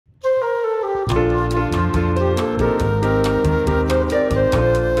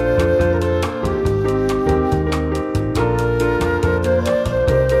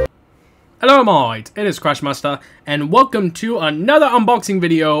Hello mods, it is Crashmaster, and welcome to another unboxing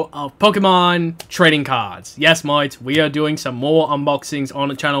video of Pokemon trading cards. Yes mods, we are doing some more unboxings on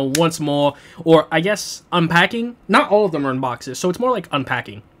the channel once more, or I guess unpacking. Not all of them are in boxes, so it's more like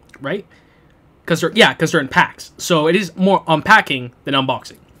unpacking, right? Because they're in packs, so it is more unpacking than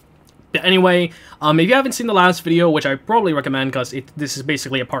unboxing. But anyway, if you haven't seen the last video, which I probably recommend because this is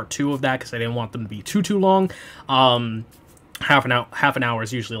basically a part 2 of that because I didn't want them to be too long. Half an hour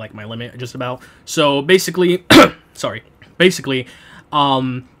is usually like my limit, just about. So basically,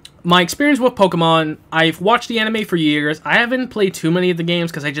 my experience with Pokemon, I've watched the anime for years. I haven't played too many of the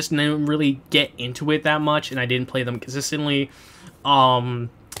games because I just didn't really get into it that much, and I didn't play them consistently. Let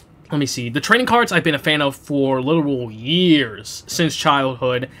me see. The trading cards I've been a fan of for literal years, since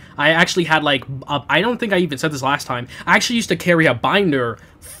childhood. I actually had like, I don't think I even said this last time, I actually used to carry a binder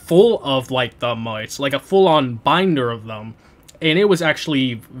full of like the mites, like a full-on binder of them. And it was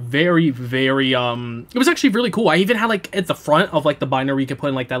actually very, very, it was actually really cool. I even had, like, at the front of, like, the binder where you could put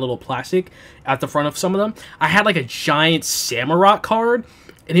in, like, that little plastic at the front of some of them. I had, like, a giant Samurott card,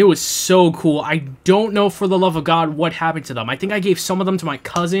 and it was so cool. I don't know, for the love of God, what happened to them. I think I gave some of them to my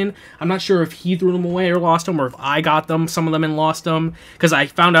cousin. I'm not sure if he threw them away or lost them, or if I got them, some of them, and lost them. Because I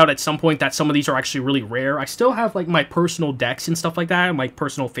found out at some point that some of these are actually really rare. I still have, like, my personal decks and stuff like that, and my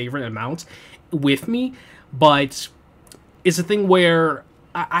personal favorite amounts with me, but it's a thing where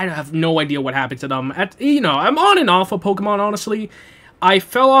I have no idea what happened to them. I'm on and off of Pokemon, honestly. I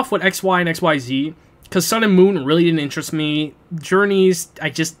fell off with XY and XYZ, because Sun and Moon really didn't interest me. Journeys, I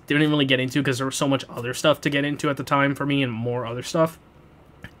just didn't really get into, because there was so much other stuff to get into at the time for me, and more other stuff.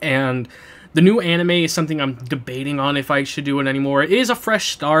 And the new anime is something I'm debating on if I should do it anymore. It is a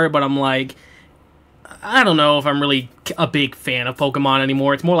fresh start, but I'm like, I don't know if I'm really a big fan of Pokemon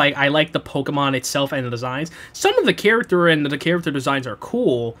anymore. It's more like I like the Pokemon itself and the designs. Some of the character designs are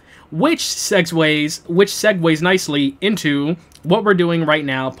cool, which segues nicely into what we're doing right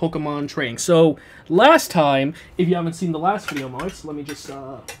now, Pokemon trading. So last time, if you haven't seen the last video, Marks, let me just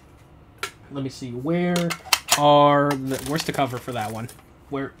let me see, where's the cover for that one?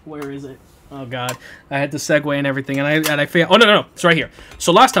 Where is it? Oh god, I had to segue and everything, and I failed. Oh no, it's right here.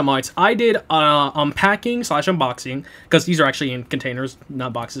 So last time, Mites, I did unpacking / unboxing, because these are actually in containers,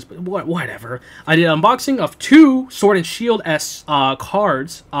 not boxes, but whatever. I did unboxing of 2 Sword and Shield S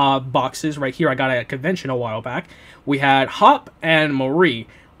cards boxes right here. I got at a convention a while back. We had Hop and Mari,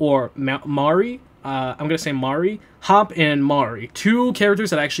 or Mari. I'm gonna say Mari, Hop and Mari, 2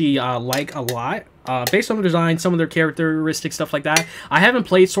 characters that I actually like a lot. Based on the design, some of their characteristics, stuff like that. I haven't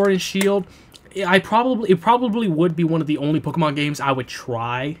played Sword and Shield. It probably would be one of the only Pokemon games I would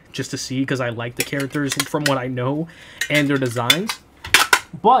try just to see, because I like the characters from what I know and their designs.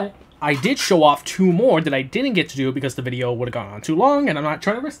 But I did show off 2 more that I didn't get to do because the video would have gone on too long, and I'm not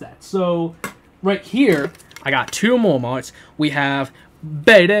trying to risk that. So right here, I got 2 more mods. We have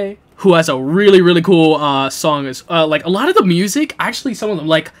Bede, who has a really, really cool song. Like, a lot of the music, actually some of them,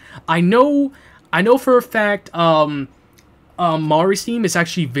 like, I know for a fact Mari's theme is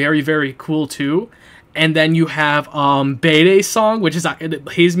actually very, very cool too. And then you have Bede's song, which is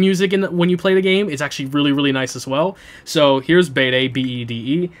his music when you play the game. It's actually really, really nice as well. So here's Bede,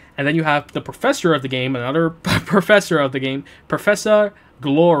 B-E-D-E. And then you have the professor of the game, another professor of the game, Professor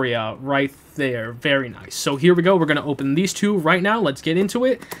Gloria, right there. Very nice. So here we go. We're going to open these 2 right now. Let's get into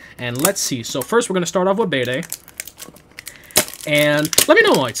it. And let's see. So first we're going to start off with Bede. And let me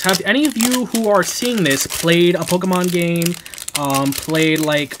know, Lights, have any of you who are seeing this played a Pokemon game, played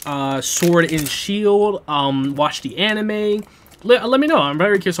like Sword and Shield, watched the anime? Let me know. I'm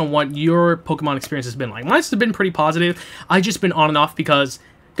very curious on what your Pokemon experience has been like. Mine's been pretty positive. I've just been on and off because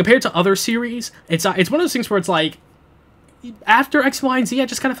compared to other series, it's one of those things where it's like, after X, Y, and Z, I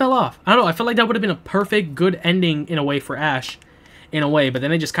just kind of fell off. I don't know, I felt like that would have been a perfect, good ending in a way for Ash, in a way, but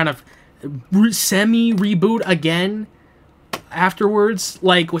then they just kind of semi-reboot again afterwards,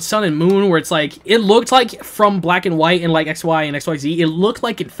 like with Sun and Moon, where it's like, it looked like from Black and White and like XY and XYZ, it looked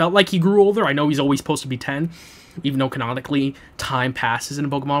like, it felt like he grew older. I know he's always supposed to be 10, even though canonically time passes in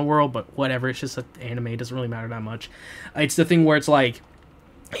the Pokemon world, but whatever, it's just an anime, it doesn't really matter that much. It's the thing where it's like,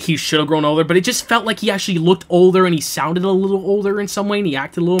 he should have grown older, but it just felt like he actually looked older, and he sounded a little older in some way, and he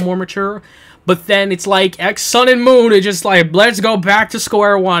acted a little more mature. But then it's like X, Sun, and Moon, it's just like, let's go back to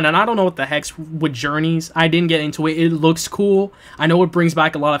square one. And I don't know what the heck's with Journeys. I didn't get into it. It looks cool. I know it brings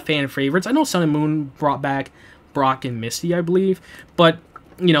back a lot of fan favorites. I know Sun and Moon brought back Brock and Misty, I believe. But,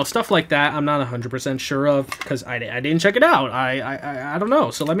 you know, stuff like that, I'm not 100% sure of, because I didn't check it out. I don't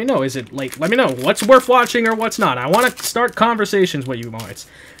know. So let me know. Is it, like, let me know what's worth watching or what's not. I want to start conversations with you, Mods.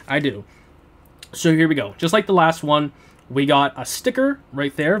 I do. So here we go. Just like the last one, we got a sticker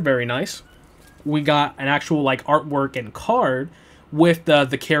right there. Very nice. we got an actual like artwork and card with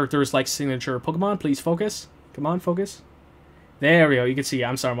the characters like signature Pokemon. Please focus. Come on, focus. There we go. You can see.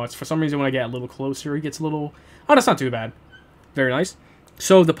 I'm sorry, much. For some reason, when I get a little closer, he gets a little. Oh, that's not too bad. Very nice.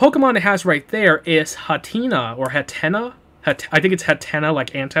 So the Pokemon it has right there is Hatenna or Hatenna. I think it's Hatenna,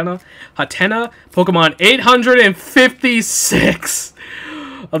 like antenna. Hatenna, Pokemon 856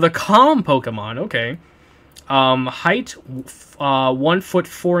 of the Calm Pokemon. Okay. Height 1 foot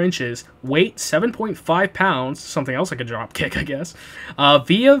 4 inches, weight 7.5 pounds. Something else like a drop kick, I guess.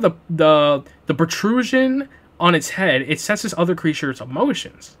 Via the protrusion on its head, it senses other creatures'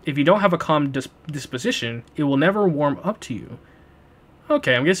 emotions. If you don't have a calm disposition, it will never warm up to you.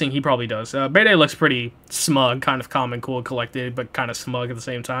 Okay, I'm guessing he probably does. Bede looks pretty smug, kind of calm and cool and collected, but kind of smug at the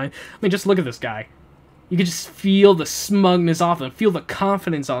same time. I mean, just look at this guy. You can just feel the smugness off him, feel the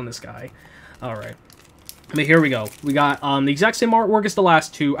confidence on this guy. Alright. But here we go. We got the exact same artwork as the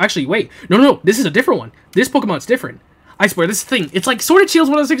last two. Actually, wait. No. This is a different one. This Pokemon's different. I swear, this thing, it's like Sword and Shield's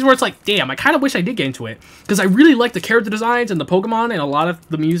one of those things where it's like, damn, I kind of wish I did get into it. Because I really like the character designs and the Pokemon and a lot of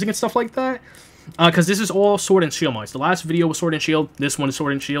the music and stuff like that. Because this is all Sword and Shield mods. The last video was Sword and Shield. This one is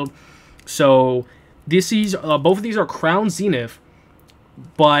Sword and Shield. So, both of these are Crown Zenith.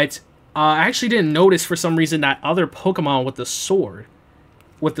 But I actually didn't notice for some reason that other Pokemon with the sword.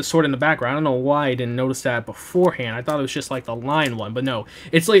 With the sword in the background. I don't know why I didn't notice that beforehand. I thought it was just like the lion one. But no.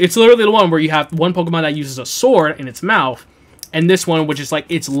 It's literally the one where you have one Pokemon that uses a sword in its mouth. And this one, which is like,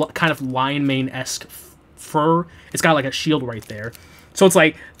 it's kind of lion mane-esque fur. It's got like a shield right there. So it's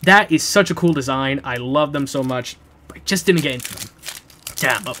like, that is such a cool design. I love them so much. But I just didn't get into them.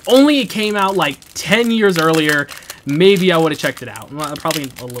 Damn. If only it came out like 10 years earlier, maybe I would have checked it out. Well,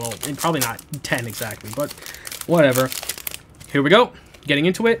 probably a little, probably not 10 exactly, but whatever. Here we go. Getting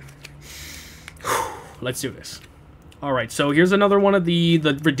into it. Let's do this. Alright, so here's another one of the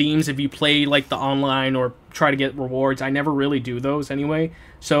redeems if you play like the online or try to get rewards. I never really do those anyway.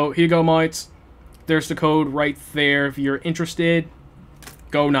 So here you go, mates. There's the code right there if you're interested.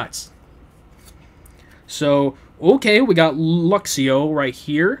 Go nuts. So, okay, we got Luxio right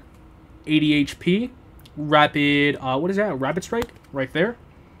here. 80 HP. Rapid, what is that? Rapid Strike? Right there.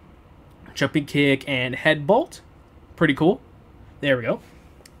 Jumping Kick and Head Bolt. Pretty cool. There we go.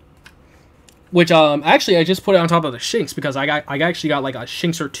 Which, actually, I just put it on top of the Shinx because I actually got like a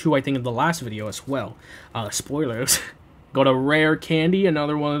Shinx or two, I think, in the last video as well. Spoilers. Got a Rare Candy,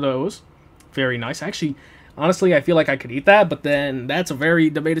 another one of those. Very nice. Actually, honestly, I feel like I could eat that, but then that's a very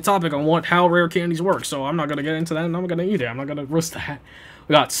debated topic on how rare candies work, so I'm not going to get into that, and I'm going to eat it. I'm not going to risk that.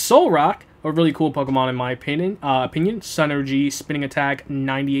 We got Solrock, a really cool Pokemon in my opinion. Sun Energy, Spinning Attack,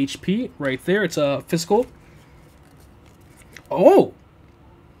 90 HP, right there. It's a physical. Oh!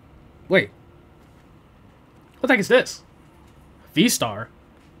 Wait. What the heck is this? V-Star.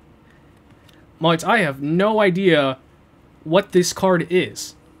 Mites, I have no idea what this card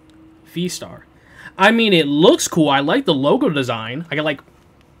is. V-Star. I mean, it looks cool. I like the logo design. I could like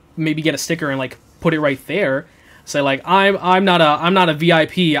maybe get a sticker and like put it right there. Say like I'm not a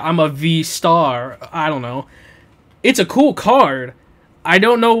VIP. I'm a V-Star. I don't know. It's a cool card. I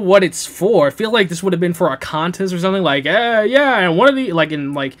don't know what it's for. I feel like this would have been for a contest or something like, yeah, and one of the like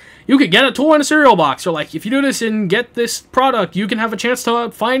you could get a toy in a cereal box, or like if you do this and get this product, you can have a chance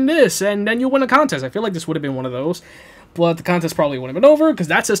to find this, and then you'll win a contest. I feel like this would have been one of those. But the contest probably wouldn't have been over, because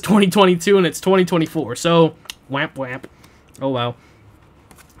that says 2022 and it's 2024. So, whamp whamp. Oh, wow.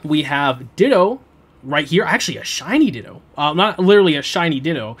 We have Ditto right here. Actually, a shiny Ditto. Not literally a shiny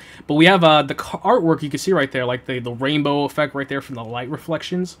Ditto, but we have the artwork you can see right there, like the rainbow effect right there from the light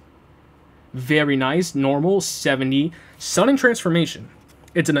reflections. Very nice. Normal, 70. Sudden Transformation.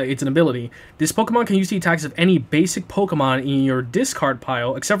 It's an ability. This Pokemon can use the attacks of any basic Pokemon in your discard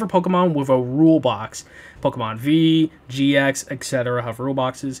pile, except for Pokemon with a rule box. Pokemon V, GX, etc. have rule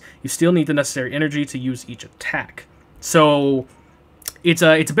boxes. You still need the necessary energy to use each attack. So, it's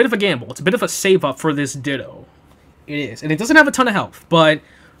a bit of a gamble. It's a bit of a save up for this Ditto. It is. And it doesn't have a ton of health, but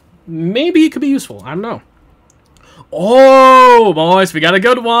maybe it could be useful. I don't know. Oh, boys, we got a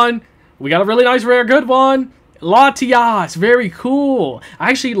good one. We got a really nice, rare, good one. Latios, very cool.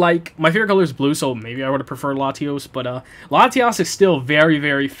 I actually like, my favorite color is blue, so maybe I would have preferred Latios, but Latios is still very,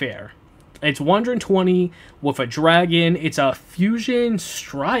 very fair. It's 120 with a dragon. It's a fusion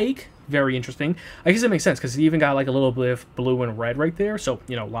strike. Very interesting. I guess it makes sense because it even got like a little bit of blue and red right there. So,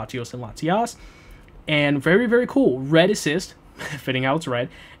 you know, Latios and Latias. And very, very cool. Red assist, fitting how it's red.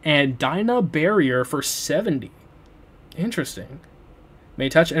 And Dyna Barrier for 70. Interesting. May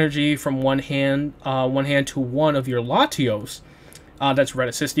touch energy from one hand to one of your Latios. That's red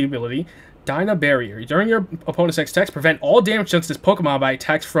assist the ability. Dyna Barrier. During your opponent's next text, prevent all damage done to this Pokemon by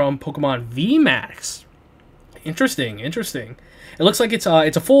attacks from Pokemon VMAX. Interesting, interesting. It looks like it's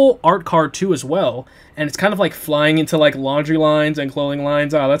a full art card too as well, and it's kind of like flying into like laundry lines and clothing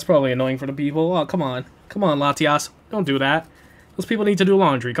lines. Oh, that's probably annoying for the people. Oh, come on, Latias, don't do that. Those people need to do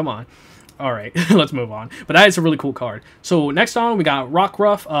laundry. Come on. All right, let's move on. But that is a really cool card. So next on, we got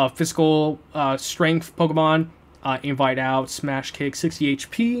Rockruff, physical strength Pokemon. Invite out, Smash Kick, 60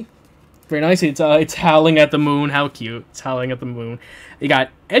 HP. Very nice. It's howling at the moon. How cute. It's howling at the moon. You got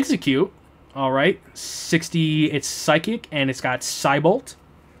Execute. All right, 60. It's Psychic, and it's got Psybolt.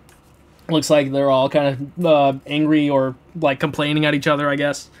 Looks like they're all kind of angry or like complaining at each other, I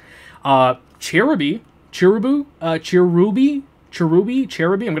guess. Cherubi.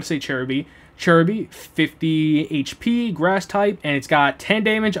 I'm gonna say Cherubi, 50 HP, grass type, and it's got 10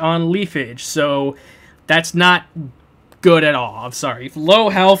 damage on Leafage. So that's not good at all. I'm sorry. Low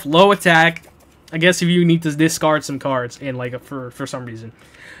health, low attack. I guess if you need to discard some cards and like for some reason.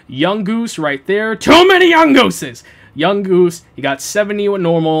 Young Goose right there. Too many Young Gooses. Young Goose. You got 70 with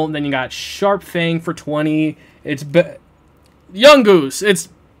normal. Then you got Sharp Fang for 20. Young Goose. It's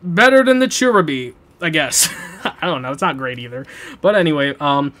better than the Cherubi, I guess. I don't know. It's not great either. But anyway,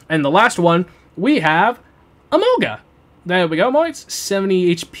 and the last one, we have Amoga. There we go, boys.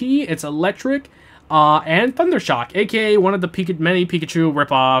 70 HP. It's electric. And Thundershock, aka one of the many Pikachu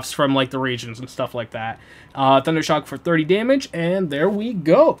ripoffs from like the regions and stuff like that. Thundershock for 30 damage, and there we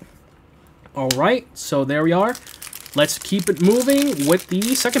go. Alright, so there we are. Let's keep it moving with the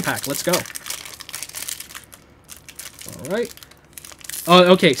second pack. Let's go. Alright.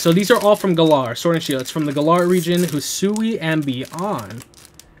 Okay, so these are all from Galar, Sword and Shield. It's from the Galar region, Hisui, and beyond.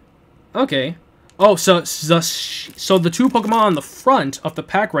 Okay. Oh, so the two Pokemon on the front of the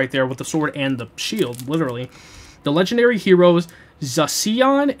pack right there with the sword and the shield, literally. The legendary heroes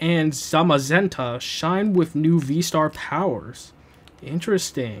Zacian and Zamazenta shine with new V-Star powers.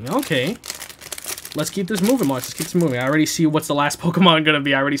 Interesting. Okay. Let's keep this moving, Mark. Let's keep this moving. I already see what's the last Pokemon going to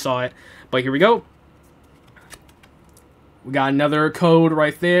be. I already saw it. But here we go. We got another code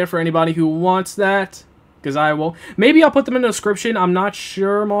right there for anybody who wants that. Because I will. Maybe I'll put them in the description. I'm not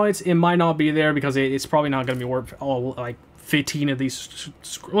sure, Moits. It might not be there because it's probably not going to be worth all, like, 15 of these.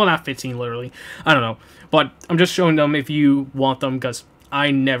 Well, not 15, literally. I don't know. But I'm just showing them if you want them because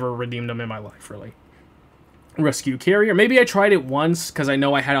I never redeemed them in my life, really. Rescue Carrier. Maybe I tried it once because I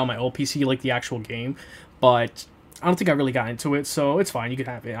know I had it on my old PC, like the actual game. But I don't think I really got into it, so it's fine. You can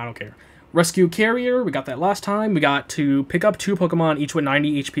have it. I don't care. Rescue Carrier, we got that last time. We got to pick up 2 Pokemon, each with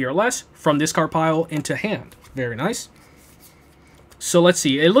 90 HP or less, from this card pile into hand. Very nice. So let's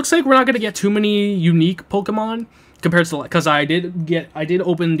see. It looks like we're not going to get too many unique Pokemon compared to, because I did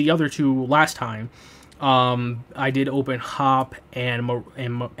open the other 2 last time. I did open Hop and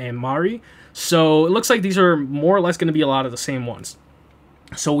Mari. So it looks like these are more or less going to be a lot of the same ones.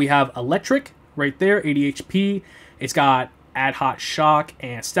 So we have Electric right there, 80 HP. It's got Add Hot Shock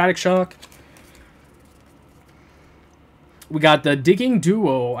and Static Shock. We got the Digging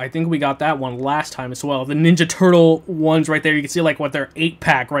Duo. I think we got that one last time as well. The Ninja Turtle ones right there. You can see like what their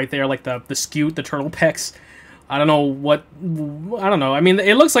 8-pack right there, like the Scute, the Turtle Pecs. I don't know. I mean,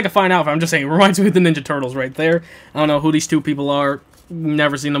 it looks like a fine outfit. I'm just saying, it reminds me of the Ninja Turtles right there. I don't know who these 2 people are.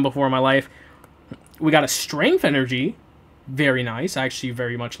 Never seen them before in my life. We got a Strength Energy. Very nice. I actually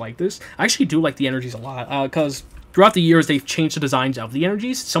very much like this. I actually do like the energies a lot because throughout the years, they've changed the designs of the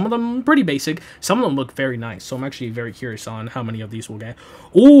energies. Some of them pretty basic. Some of them look very nice. So I'm actually very curious on how many of these we'll get.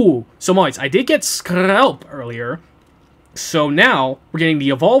 Ooh, so much. I did get Scalp earlier. So now we're getting the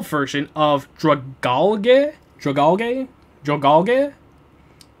evolved version of Dragalge. I'm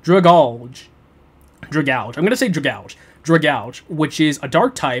going to say Dragouge, which is a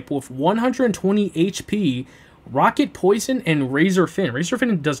dark type with 120 HP, Rocket Poison, and Razor Fin. Razor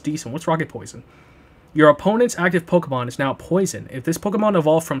Fin does decent. What's Rocket Poison? Your opponent's active Pokemon is now poison. If this Pokemon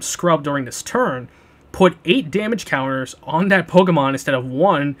evolved from Scrub during this turn, put 8 damage counters on that Pokemon instead of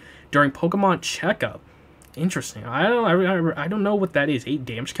 1 during Pokemon Checkup. Interesting. I don't know what that is. 8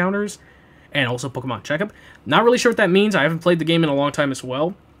 damage counters and also Pokemon Checkup. Not really sure what that means. I haven't played the game in a long time as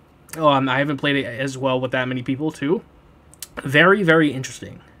well. I haven't played it as well with that many people too. Very, very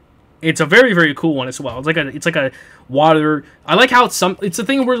interesting. It's a very, very cool one as well. It's like a water. I like how it's a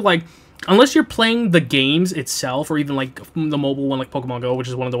thing where like, unless you're playing the games itself or even like the mobile one like Pokemon Go, which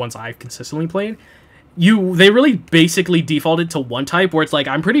is one of the ones I've consistently played, they really basically defaulted to one type where it's like,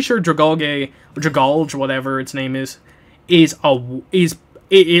 I'm pretty sure Dragalge, whatever its name is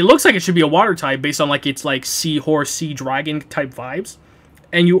it looks like it should be a water type based on like its like sea horse, sea dragon type vibes.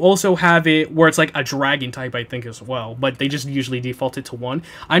 And you also have it where it's like a dragon type, I think, as well. But they just usually default it to one.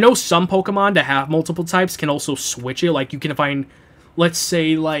 I know some Pokemon that have multiple types can also switch it. Like, you can find, let's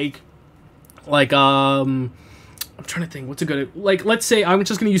say, I'm trying to think, what's a good... Like, let's say, I'm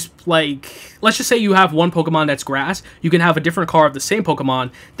just going to use, like... Let's just say you have one Pokemon that's grass. You can have a different card of the same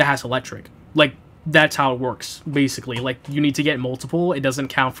Pokemon that has electric. Like, that's how it works, basically. Like, you need to get multiple. It doesn't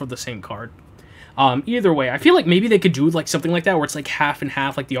count for the same card. Either way, I feel like maybe they could do like something like that where it's like half and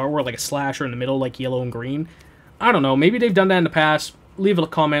half, like the artwork, like a slash, or in the middle, like yellow and green. I don't know. Maybe they've done that in the past. Leave a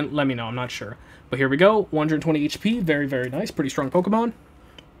comment. Let me know. I'm not sure. But here we go. 120 HP. Very, very nice. Pretty strong Pokemon.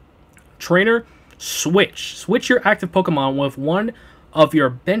 Trainer, switch. Switch your active Pokemon with one of your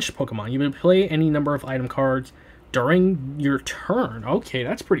bench Pokemon. You may play any number of item cards during your turn. Okay,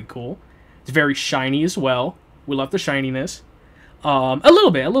 that's pretty cool. It's very shiny as well. We love the shininess. A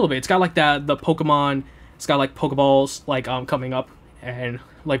little bit. It's got like the Pokemon. It's got like Pokeballs like coming up and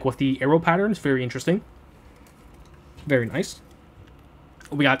like with the arrow patterns. Very interesting. Very nice.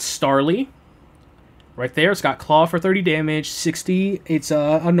 We got Starly right there. It's got Claw for 30 damage, 60. It's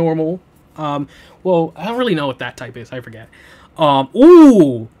a normal. Well, I don't really know what that type is. I forget.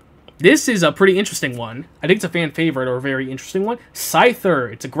 Ooh. This is a pretty interesting one. I think it's a fan favorite or a very interesting one.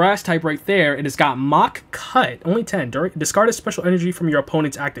 Scyther. It's a grass type right there. And it's got Mach Cut. Only 10. Discard a special energy from your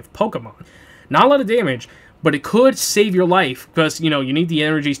opponent's active Pokemon. Not a lot of damage, but it could save your life because, you know, you need the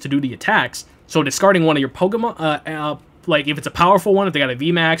energies to do the attacks. So discarding one of your Pokemon, like if it's a powerful one, if they got a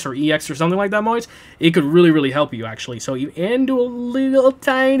VMAX or EX or something like that, Moise, it could really, really help you, actually. So you and do a little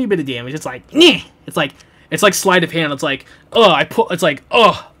tiny bit of damage. It's like, nyeh. It's like sleight of hand. It's like, it's like,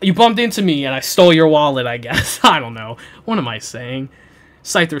 you bumped into me and I stole your wallet, I guess. I don't know. What am I saying?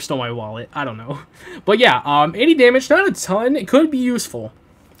 Scyther stole my wallet. I don't know. But yeah, 80 damage, not a ton. It could be useful.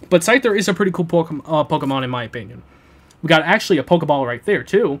 But Scyther is a pretty cool Pokemon in my opinion. We got actually a Pokeball right there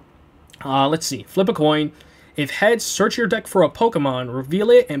too. Let's see. Flip a coin. If heads, search your deck for a Pokemon, reveal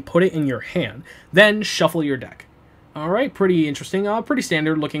it, and put it in your hand. Then shuffle your deck. Alright, pretty interesting. Pretty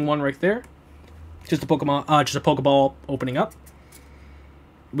standard looking one right there. Just a Pokemon, just a Pokeball opening up.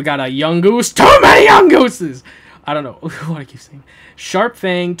 We got a Young Goose. Too many Young Gooses! I don't know what I keep saying. Sharp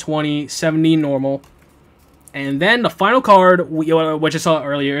Fang, 20, 70 normal. And then the final card, which I saw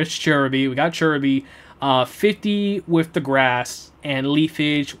earlier, is Cherubi. We got Cherubi. 50 with the grass, and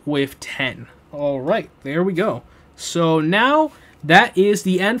Leafage with 10. Alright, there we go. So now, that is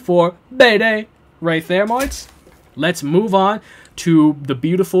the end for Bayday. Right there, mates. Let's move on to the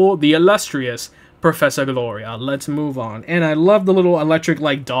beautiful, the illustrious Professor Gloria. Let's move on. And I love the little electric,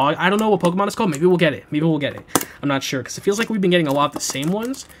 like, dog. I don't know what Pokemon it's called. Maybe we'll get it. I'm not sure, because it feels like we've been getting a lot of the same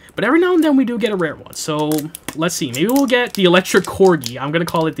ones. But every now and then we do get a rare one. So, let's see. Maybe we'll get the electric Corgi. I'm going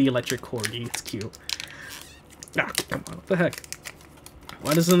to call it the electric Corgi. It's cute. Ah, come on. What the heck?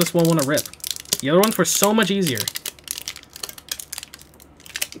 Why doesn't this one want to rip? The other ones were so much easier.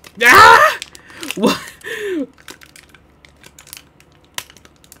 Ah! What?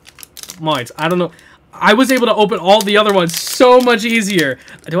 Mines. I don't know. I was able to open all the other ones so much easier.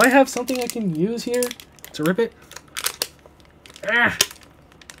 Do I have something I can use here to rip it? Ah.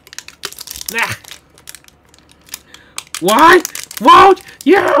 Ah. Why won't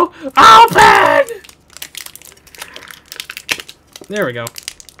you open? There we go.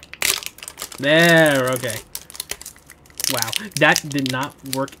 There, okay. Wow, that did not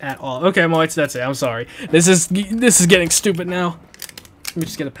work at all. Okay, Moits, that's it. I'm sorry. This is getting stupid now. Let me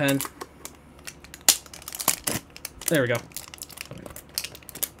just get a pen. There we go.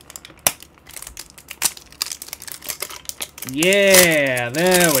 Yeah,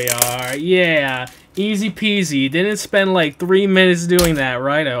 there we are. Yeah, easy peasy. Didn't spend like 3 minutes doing that,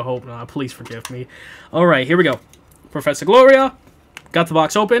 right? I hope not. Please forgive me. All right, here we go. Professor Gloria. Got the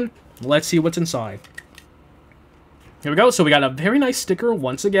box open. Let's see what's inside. Here we go. So we got a very nice sticker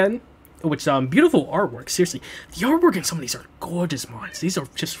once again, which beautiful artwork. Seriously, the artwork in some of these are gorgeous, mods. These are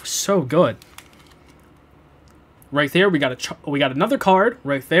just so good. Right there, we got another card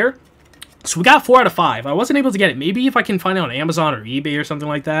right there. So we got 4 out of 5. I wasn't able to get it. Maybe if I can find it on Amazon or eBay or something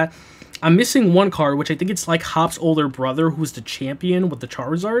like that. I'm missing one card, which I think it's like Hop's older brother, who's the champion with the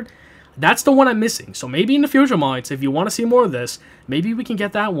Charizard. That's the one I'm missing. So maybe in the future, mods, if you want to see more of this, maybe we can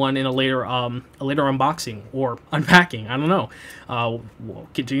get that one in a later unboxing or unpacking. I don't know. Well,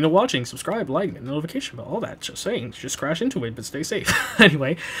 continue watching, subscribe, like, notification bell, all that. Just saying, just crash into it, but stay safe.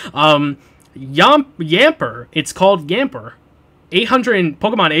 Anyway, Yamper. It's called Yamper. 800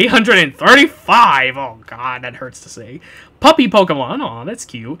 Pokemon 835. Oh god, that hurts to say. Puppy Pokemon. Oh, that's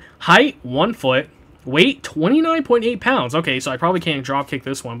cute. Height 1 foot. Weight, 29.8 pounds. Okay, so I probably can't drop kick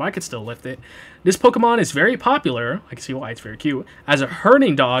this one, but I could still lift it. This Pokemon is very popular, I can see why it's very cute, as a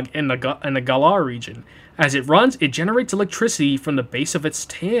herding dog in the Galar region. As it runs, it generates electricity from the base of its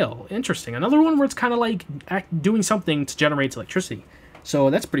tail. Interesting. Another one where it's kind of like doing something to generate electricity. So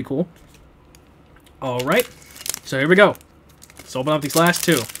that's pretty cool. Alright, so here we go. Let's open up these last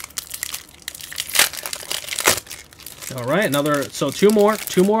two. Alright, another, so two more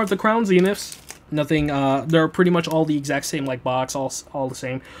of the Crown Zeniths. Nothing, they're pretty much all the exact same, like, box, all the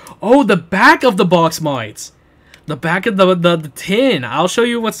same. Oh, the back of the box mites! The back of the tin! I'll show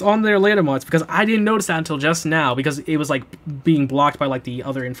you what's on there later, mods, because I didn't notice that until just now, because it was, like, being blocked by, like, the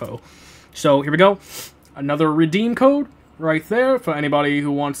other info. So, here we go. Another redeem code right there for anybody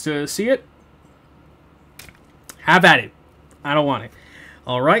who wants to see it. Have at it. I don't want it.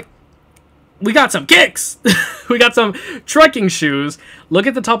 Alright. We got some kicks. We got some trekking shoes. Look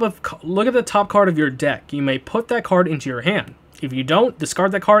at the top card of your deck. You may put that card into your hand. If you don't,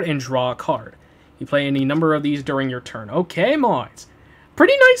 discard that card and draw a card. You play any number of these during your turn. Okay, mods.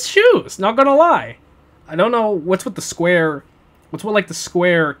 Pretty nice shoes, not gonna lie. I don't know what's with the square. What's with like the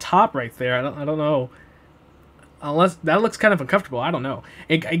square top right there? I don't know. Unless that looks kind of uncomfortable. I don't know.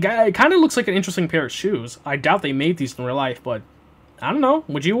 It kind of looks like an interesting pair of shoes. I doubt they made these in real life, but I don't know.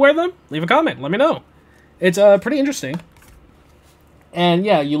 Would you wear them? Leave a comment. Let me know. It's pretty interesting. And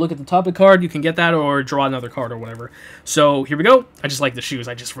yeah, you look at the top of the card, you can get that or draw another card or whatever. So here we go. I just like the shoes.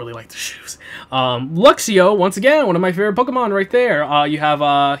 I just really like the shoes. Luxio, once again, one of my favorite Pokemon right there. You have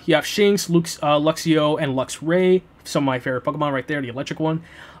Shinx, Luxio, and Luxray. Some of my favorite Pokemon right there. The electric one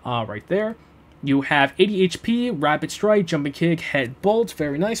right there. You have 80 HP, Rapid Strike, Jumping Kick, Head Bolt.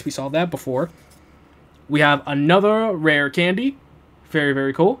 Very nice. We saw that before. We have another rare candy. Very,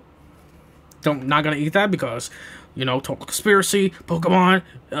 very cool. Not gonna eat that because, you know, total conspiracy, Pokemon,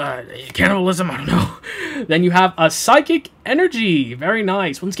 cannibalism, I don't know. Then you have a Psychic Energy. Very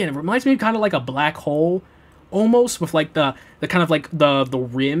nice. Once again, it reminds me of kind of like a black hole, almost, with like the kind of like the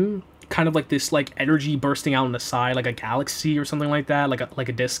rim, kind of like this like energy bursting out on the side, like a galaxy or something like that, like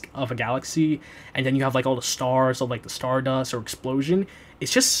a disc of a galaxy. And then you have like all the stars of like the stardust or explosion.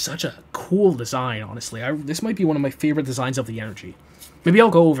 It's just such a cool design, honestly. This might be one of my favorite designs of the energy. Maybe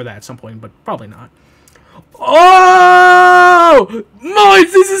I'll go over that at some point, but probably not. Oh!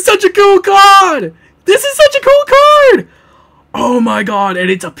 Mods, this is such a cool card! This is such a cool card! Oh my god,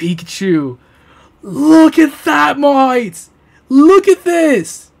 and it's a Pikachu. Look at that, mods! Look at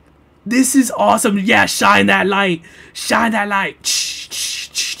this! This is awesome. Yeah, shine that light. Shine that light.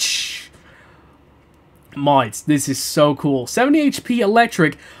 Mods, this is so cool. 70 HP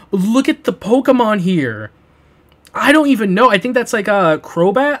electric. Look at the Pokemon here. I don't even know. I think that's like a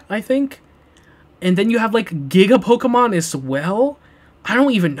Crobat, I think. And then you have like Giga Pokemon as well. I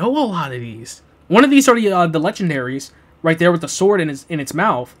don't even know a lot of these. One of these are the legendaries right there with the sword in its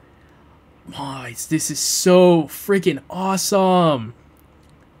mouth. Mods, this is so freaking awesome.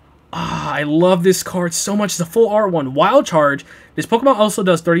 I love this card so much. It's a full art one. Wild Charge. This Pokemon also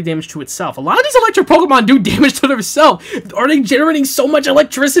does 30 damage to itself. A lot of these electric Pokemon do damage to themselves. Are they generating so much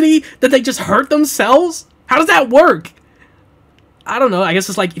electricity that they just hurt themselves? How does that work? I don't know. I guess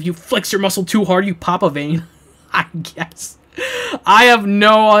it's like if you flex your muscle too hard, you pop a vein. I guess. I have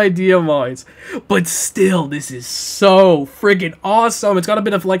no idea, mods. But still, this is so freaking awesome. It's got a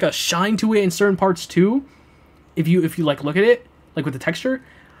bit of like a shine to it in certain parts too. If you like look at it, like with the texture.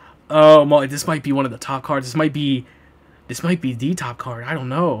 Oh, mod, this might be one of the top cards. This might be the top card. I don't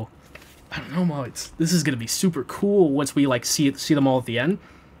know. I don't know, mods. This is gonna be super cool once we like see them all at the end.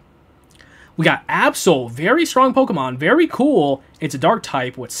 We got Absol, very strong Pokemon, very cool. It's a dark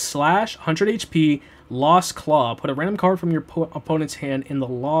type with slash, 100 HP, Lost Claw. Put a random card from your opponent's hand in the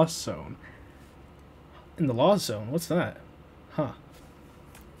Lost Zone. In the Lost Zone? What's that? Huh.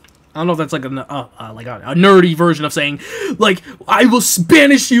 I don't know if that's like a nerdy version of saying, like, I will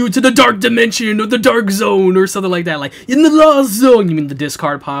banish you to the dark dimension or the dark zone or something like that. Like, in the Lost Zone. You mean the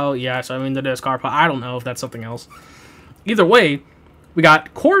discard pile? Yes, I mean the discard pile. I don't know if that's something else. Either way, we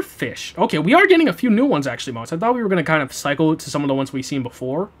got Corphish. Okay, we are getting a few new ones, actually, mods. I thought we were going to kind of cycle to some of the ones we've seen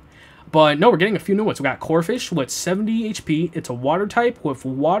before. But no, we're getting a few new ones. We got Corphish with 70 HP. It's a water type with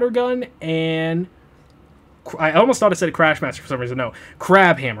Water Gun and... I almost thought I said Crash Master for some reason. No,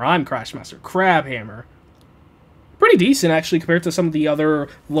 Crab Hammer. I'm Crash Master. Crab Hammer. Pretty decent, actually, compared to some of the other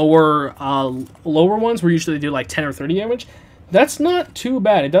lower ones where usually they do like 10 or 30 damage. That's not too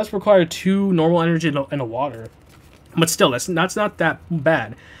bad. It does require 2 normal energy and a water. But still, that's not that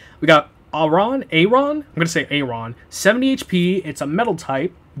bad. We got Aron. I'm going to say Aron. 70 HP. It's a metal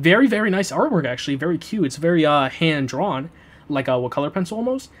type. Very, very nice artwork, actually. Very cute. It's very hand-drawn. Like a color pencil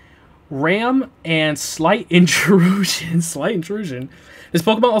almost. Ram and Slight Intrusion. Slight Intrusion. This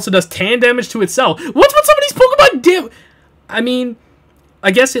Pokemon also does 10 damage to itself. What's with some of these Pokemon do? I mean,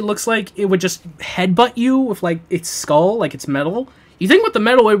 I guess it looks like it would just headbutt you with, like, its skull, like it's metal. You think with the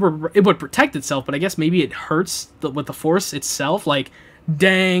metal it would protect itself, but I guess maybe it hurts with the force itself. Like,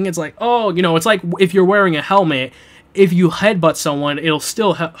 dang, it's like, oh, you know, it's like if you're wearing a helmet, if you headbutt someone, it'll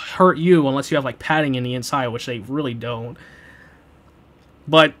still hurt you unless you have, like, padding in the inside, which they really don't.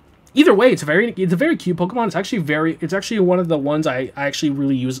 But either way, it's a very cute Pokemon. It's actually one of the ones I actually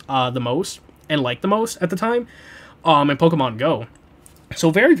really use the most and like the most at the time in Pokemon Go. So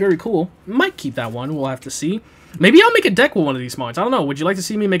very, very cool. Might keep that one. We'll have to see. Maybe I'll make a deck with one of these mons. I don't know. Would you like to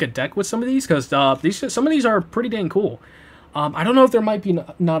see me make a deck with some of these? Because some of these are pretty dang cool. I don't know if there might be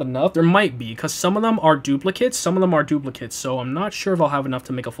not enough. There might be, because some of them are duplicates. Some of them are duplicates. So I'm not sure if I'll have enough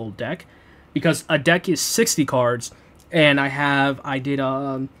to make a full deck. Because a deck is 60 cards, and I have 80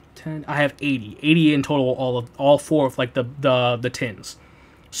 in total, all four of, like, the tins.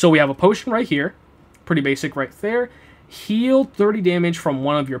 So we have a potion right here. Pretty basic right there. Heal 30 damage from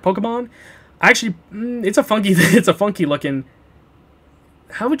one of your Pokemon. Actually, it's a funky looking.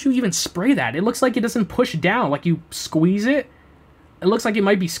 How would you even spray that? It looks like it doesn't push down. Like, you squeeze it. It looks like it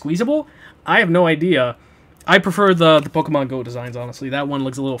might be squeezable. I have no idea. I prefer the Pokemon Go designs, honestly. That one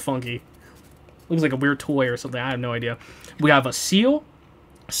looks a little funky. Looks like a weird toy or something. I have no idea. We have a Seal,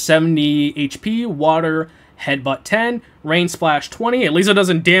 70 HP, Water, Headbutt 10, Rain Splash 20. At least it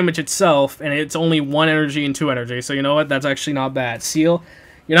doesn't damage itself, and it's only 1 energy and 2 energy. So you know what? That's actually not bad. Seal,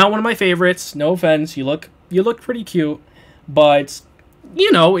 you're not one of my favorites. No offense. You look pretty cute, but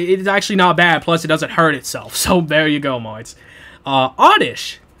you know, it's actually not bad. Plus, it doesn't hurt itself. So there you go, mods.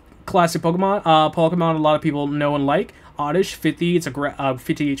 Oddish, classic Pokemon. Pokemon a lot of people know and like. Oddish, 50. It's a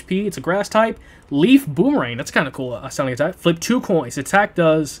 50 HP. It's a Grass type. Leaf Boomerang. That's kind of cool sounding attack. Flip 2 coins. Attack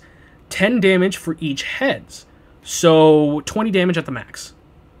does 10 damage for each heads. So 20 damage at the max.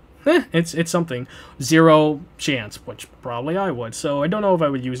 It's something. 0 chance, which probably I would. So I don't know if I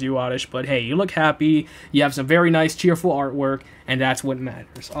would use you, Oddish, but hey, you look happy. You have some very nice, cheerful artwork, and that's what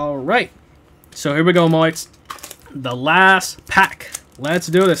matters. All right. So here we go, mods. The last pack. Let's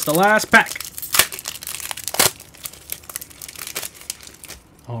do this. The last pack.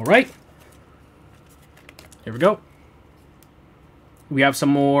 All right. Here we go. We have some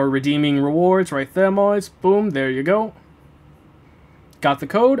more redeeming rewards right there, mods. Boom, there you go. Got the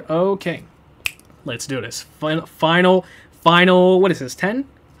code? Okay. Let's do this. Final, what is this, 10?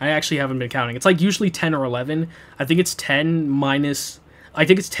 I actually haven't been counting. It's like usually 10 or 11. I think it's 10 minus, I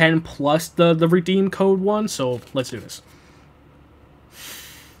think it's 10 plus the redeem code one, so let's do this.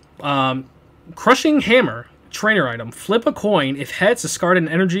 Crushing Hammer, trainer item. Flip a coin. If heads, discard an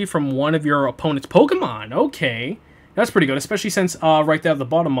energy from one of your opponent's Pokemon. Okay. That's pretty good, especially since right there at the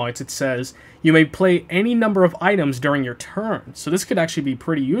bottom, mods, it says you may play any number of items during your turn. So this could actually be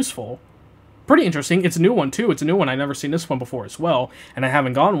pretty useful. Pretty interesting. It's a new one, too. It's a new one. I've never seen this one before as well, and I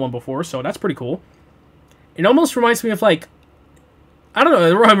haven't gotten one before, so that's pretty cool. It almost reminds me of, like, I don't know,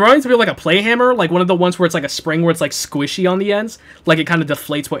 it reminds me of, like, a play hammer, like one of the ones where it's, like, a spring where it's, like, squishy on the ends, like it kind of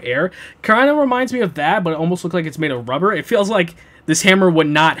deflates with air. Kind of reminds me of that, but it almost looks like it's made of rubber. It feels like this hammer would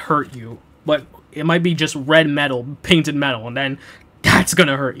not hurt you, but it might be just red metal, painted metal, and then that's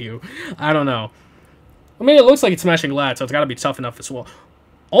gonna hurt you. I don't know. I mean, it looks like it's smashing glass, so it's gotta be tough enough as well.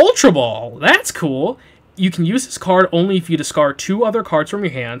 Ultra Ball! That's cool! You can use this card only if you discard 2 other cards from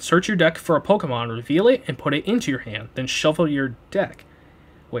your hand, search your deck for a Pokemon, reveal it, and put it into your hand. Then shuffle your deck.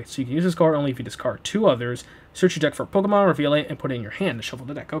 Wait, so you can use this card only if you discard 2 others, search your deck for a Pokemon, reveal it, and put it in your hand to shuffle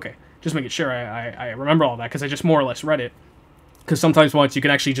the deck. Okay, just making sure I remember all that, because I just more or less read it. Because sometimes once you can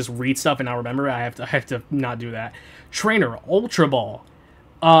actually just read stuff and not remember it, I have to not do that. Trainer, Ultra Ball.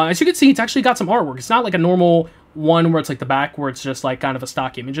 As you can see, it's actually got some artwork. It's not like a normal one where it's like the back where it's just like kind of a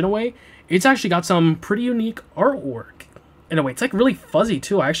stock image in a way. It's actually got some pretty unique artwork in a way. It's like really fuzzy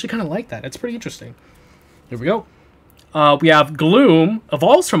too. I actually kind of like that. It's pretty interesting. Here we go. We have Gloom,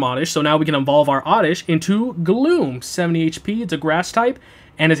 evolves from Oddish, so now we can evolve our Oddish into Gloom. 70 HP, it's a Grass type,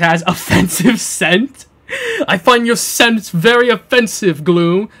 and it has offensive scent. I find your scent very offensive,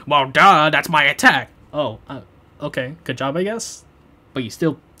 Gloom. Well, duh, that's my attack. Oh, okay, good job, I guess. But it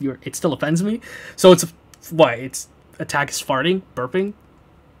still offends me. So it's, what, its attack is farting, burping,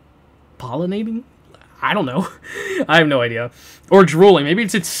 pollinating? I don't know. I have no idea. Or drooling. Maybe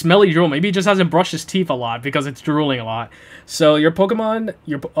it's smelly drool. Maybe it just hasn't brushed his teeth a lot because it's drooling a lot. So your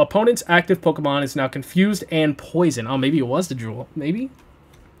opponent's active Pokemon is now confused and poisoned. Oh, maybe it was the drool. Maybe?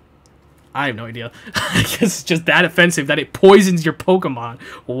 I have no idea. I guess it's just that offensive that it poisons your Pokemon.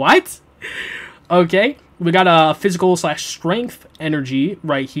 What? Okay. We got a physical / strength energy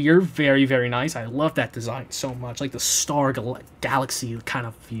right here. Very, very nice. I love that design so much. Like the star galaxy kind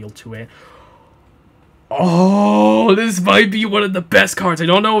of feel to it. Oh, this might be one of the best cards. I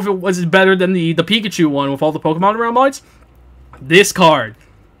don't know if it was better than the Pikachu one with all the Pokemon around mods. This card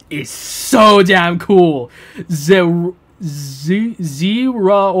is so damn cool. Zeraora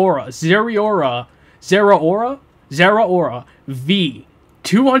V.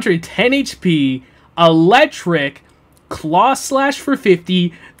 210 HP. Electric. Claw Slash for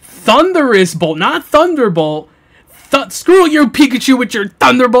 50. Thunderous Bolt. Not Thunderbolt. Screw you, Pikachu, with your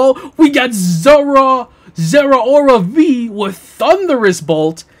Thunderbolt. We got Zeraora V with Thunderous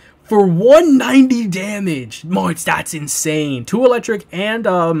Bolt for 190 damage. Moits, that's insane. 2 electric and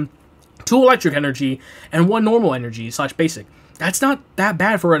 2 electric energy and 1 normal energy / basic. That's not that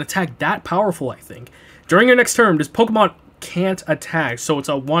bad for an attack that powerful, I think. During your next turn, this Pokemon can't attack, so it's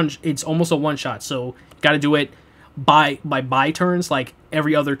almost a one shot. So you gotta do it by turns, like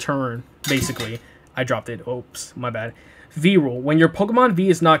every other turn, basically. I dropped it. Oops, my bad. V rule. When your Pokemon V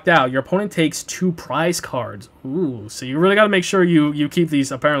is knocked out, your opponent takes 2 prize cards. Ooh, so you really got to make sure you keep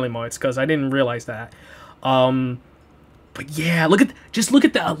these, apparently, mods, because I didn't realize that. But yeah, just look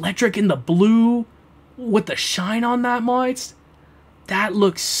at the electric and the blue with the shine on that, mods. That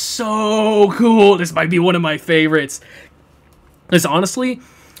looks so cool. This might be one of my favorites. Because honestly,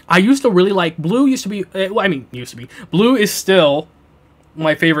 I used to really like blue. Blue is still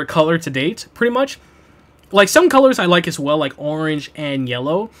my favorite color to date, pretty much. Like, some colors I like as well, like orange and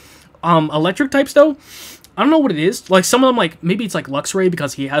yellow. Electric types, though, I don't know what it is. Like, some of them, like, maybe it's like Luxray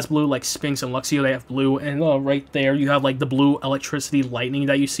because he has blue, like Sphinx and Luxio, they have blue. And right there, you have, like, the blue electricity lightning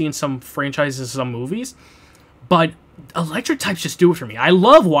that you see in some franchises, some movies. But electric types just do it for me. I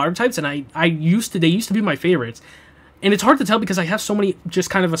love water types, and they used to be my favorites. And it's hard to tell because I have so many, just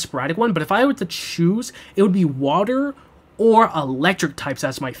kind of a sporadic one. But if I were to choose, it would be water or electric types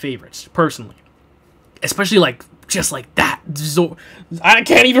as my favorites, personally. Especially, like, just like that. I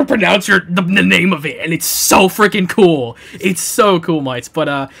can't even pronounce the name of it, and it's so freaking cool. It's so cool, mites.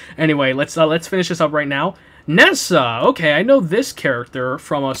 But anyway, let's finish this up right now. Nessa. Okay, I know this character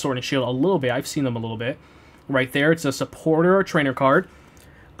from Sword and Shield a little bit. I've seen them a little bit. Right there, it's a supporter or trainer card.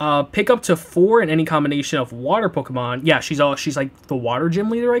 Pick up to 4 in any combination of water Pokemon. Yeah, she's like the water gym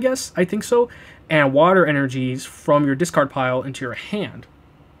leader, I guess. I think so. And water energies from your discard pile into your hand.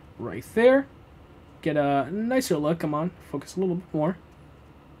 Right there. Get a nicer look. Come on, focus a little bit more.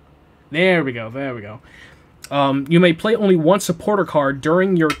 There we go. There we go. You may play only 1 supporter card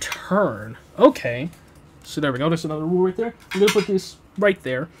during your turn. Okay. So there we go. There's another rule right there. I'm gonna put this right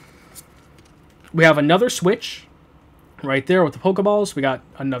there. We have another switch right there with the Pokeballs. We got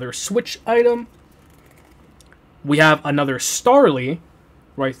another switch item. We have another Starly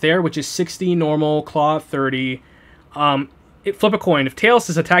right there, which is 60 normal, claw 30. Flip a coin. If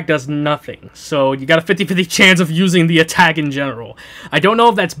Tails' attack does nothing, so you got a 50-50 chance of using the attack in general. I don't know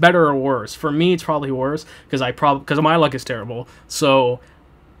if that's better or worse. For me, it's probably worse because my luck is terrible. So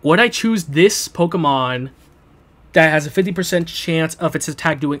would I choose this Pokemon that has a 50% chance of its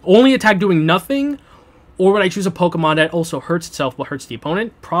attack doing nothing, or would I choose a Pokemon that also hurts itself but hurts the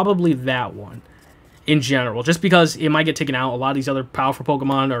opponent? Probably that one in general, just because it might get taken out. A lot of these other powerful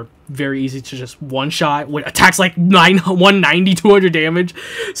Pokemon are very easy to just one-shot with attacks like 190, 200 damage.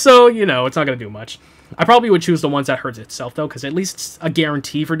 So, you know, it's not going to do much. I probably would choose the ones that hurts itself, though, because at least it's a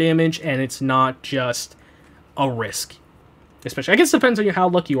guarantee for damage, and it's not just a risk. Especially, I guess it depends on how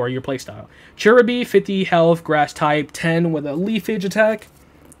lucky you are, your playstyle. Cherubi, 50 health, grass type, 10 with a leafage attack,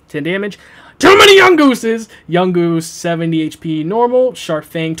 10 damage. Too many Young Gooses! Young Goose, 70 HP normal, Sharp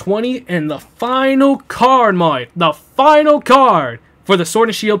Fang, 20, and the final card, the final card for the Sword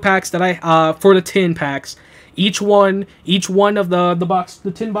and Shield packs that for the tin packs. Each one of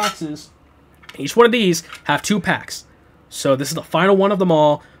the tin boxes, each one of these have 2 packs. So this is the final one of them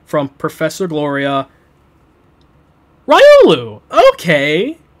all from Professor Gloria. Riolu!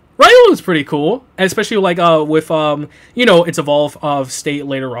 Okay! Riolu's pretty cool, and especially like with you know, its evolve state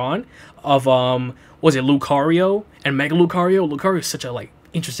later on of was it Lucario and Mega Lucario? Lucario is such a like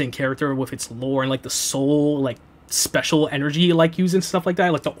interesting character with its lore and like the soul like special energy like using stuff like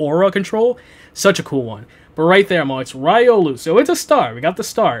that, like the aura control. Such a cool one. But right there, it's Riolu. So it's a star. We got the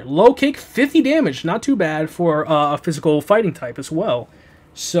star. Low kick, 50 damage. Not too bad for a physical fighting type as well.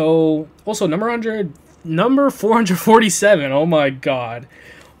 So also number 447. Oh my god.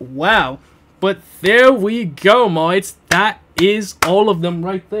 Wow. But there we go, mods. That is all of them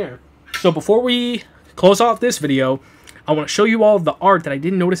right there. So before we close off this video, I want to show you all the art that I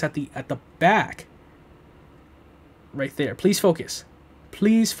didn't notice at the back. Right there. Please focus.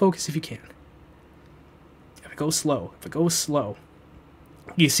 Please focus if you can. goes slow,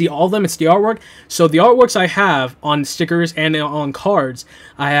 you see all of them. It's the artwork. So the artworks I have on stickers and on cards,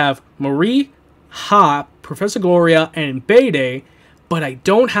 I have Marie, Hop, Professor Gloria, and Bayday, but I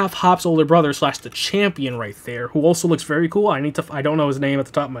don't have Hop's older brother / the champion right there, who also looks very cool. I don't know his name at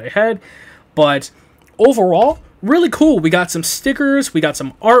the top of my head, but overall, really cool. We got some stickers, we got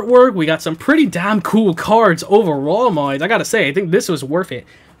some artwork, we got some pretty damn cool cards overall, mods. I gotta say, I think this was worth it.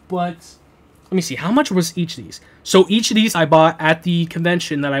 But let me see, how much was each of these? So each of these I bought at the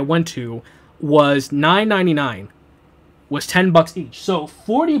convention that I went to was $9.99. Was $10 each. So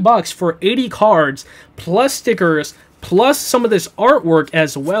 $40 for 80 cards, plus stickers, plus some of this artwork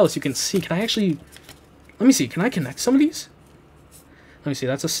as well. As you can see, can I actually... Let me see, can I connect some of these? Let me see,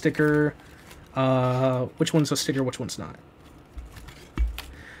 that's a sticker. Which one's a sticker, which one's not?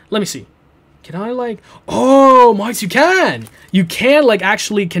 Let me see. Can I, like... Oh, Mike, you can! You can, like,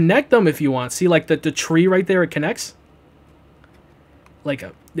 actually connect them if you want. See, like, the tree right there, it connects? Like,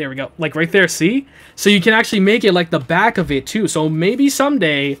 there we go. Like, right there, see? So you can actually make it, like, the back of it, too. So maybe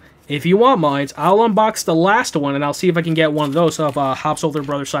someday, if you want mines, I'll unbox the last one, and I'll see if I can get one of those of Hop's older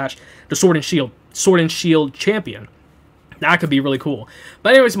brother / the Sword and Shield champion. That could be really cool.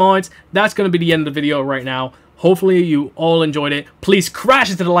 But anyways, mods, that's going to be the end of the video right now. Hopefully you all enjoyed it. Please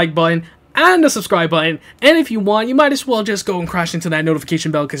crash into the like button and the subscribe button. And if you want, you might as well just go and crash into that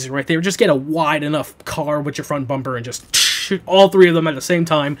notification bell because it's right there. Just get a wide enough car with your front bumper and just shoot all three of them at the same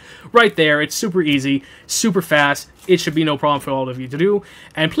time. Right there. It's super easy, super fast. It should be no problem for all of you to do.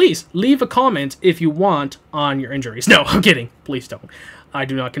 And please, leave a comment if you want on your injuries. No, I'm kidding. Please don't. I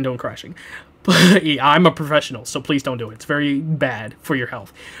do not condone crashing. But yeah, I'm a professional, so please don't do it. It's very bad for your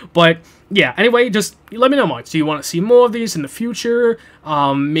health. But yeah, anyway, just let me know, Mike. Do you want to see more of these in the future?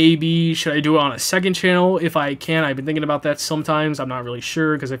 Maybe should I do it on a second channel if I can? I've been thinking about that sometimes. I'm not really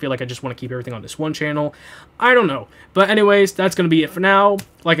sure because I feel like I just want to keep everything on this one channel. I don't know. But anyways, that's going to be it for now.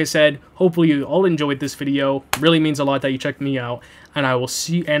 Like I said, hopefully you all enjoyed this video. Really means a lot that you checked me out. And I will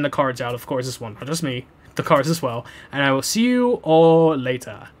see, and the cards out, of course, this one, not just me, the cards as well. And I will see you all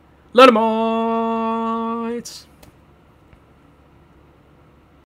later. Later,